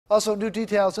Also, new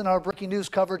details in our breaking news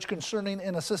coverage concerning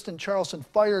an assistant Charleston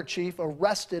fire chief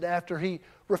arrested after he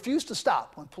refused to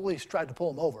stop when police tried to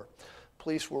pull him over.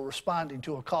 Police were responding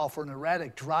to a call for an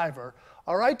erratic driver.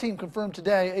 Our I-team confirmed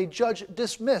today a judge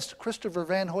dismissed Christopher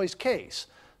Vanhoy's case.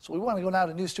 So we want to go now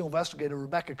to News 2 investigator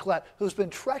Rebecca Collette, who's been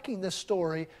tracking this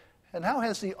story and now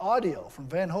has the audio from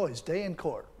Vanhoy's day in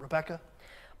court. Rebecca?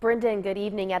 Brendan, good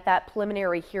evening. At that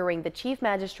preliminary hearing, the chief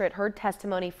magistrate heard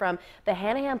testimony from the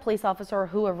Hanahan police officer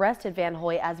who arrested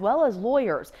Vanhoy, as well as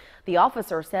lawyers. The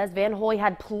officer says Vanhoy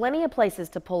had plenty of places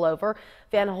to pull over.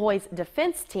 Vanhoy's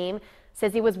defense team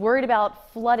says he was worried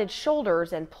about flooded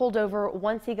shoulders and pulled over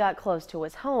once he got close to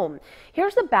his home.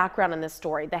 Here's the background in this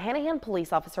story. The Hanahan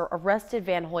police officer arrested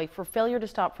Vanhoy for failure to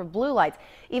stop for blue lights,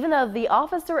 even though the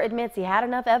officer admits he had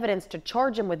enough evidence to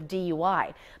charge him with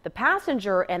DUI. The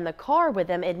passenger and the car with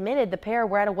him admitted the pair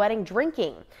were at a wedding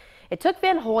drinking. It took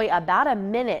Vanhoy about a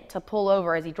minute to pull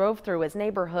over as he drove through his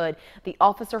neighborhood. The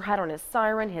officer had on his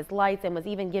siren, his lights, and was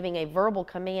even giving a verbal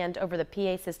command over the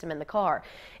PA system in the car.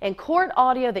 In court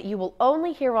audio that you will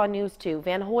only hear on News 2,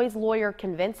 Vanhoy's lawyer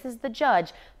convinces the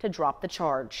judge to drop the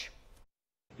charge.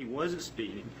 He wasn't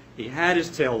speeding. He had his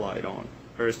tail light on,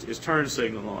 or his turn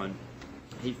signal on.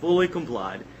 He fully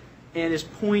complied, and is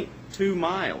 0.2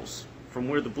 miles from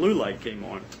where the blue light came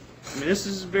on. I mean, this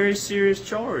is a very serious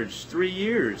charge, 3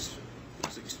 years.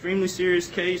 It's an extremely serious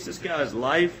case. This guy's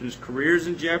life and his career is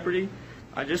in jeopardy.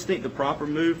 I just think the proper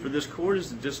move for this court is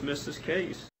to dismiss this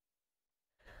case.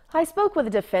 I spoke with a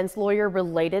defense lawyer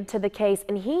related to the case,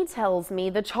 and he tells me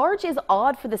the charge is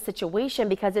odd for the situation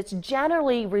because it's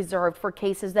generally reserved for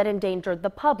cases that endanger the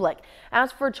public.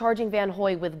 As for charging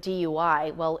Vanhoy with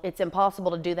DUI, well, it's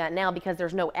impossible to do that now because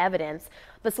there's no evidence.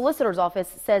 The solicitor's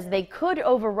office says they could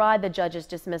override the judge's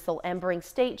dismissal and bring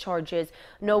state charges.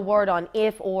 No word on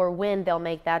if or when they'll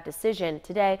make that decision.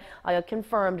 Today, I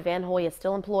confirmed Vanhoy is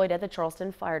still employed at the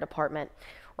Charleston Fire Department.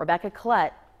 Rebecca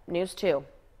Collette, News 2.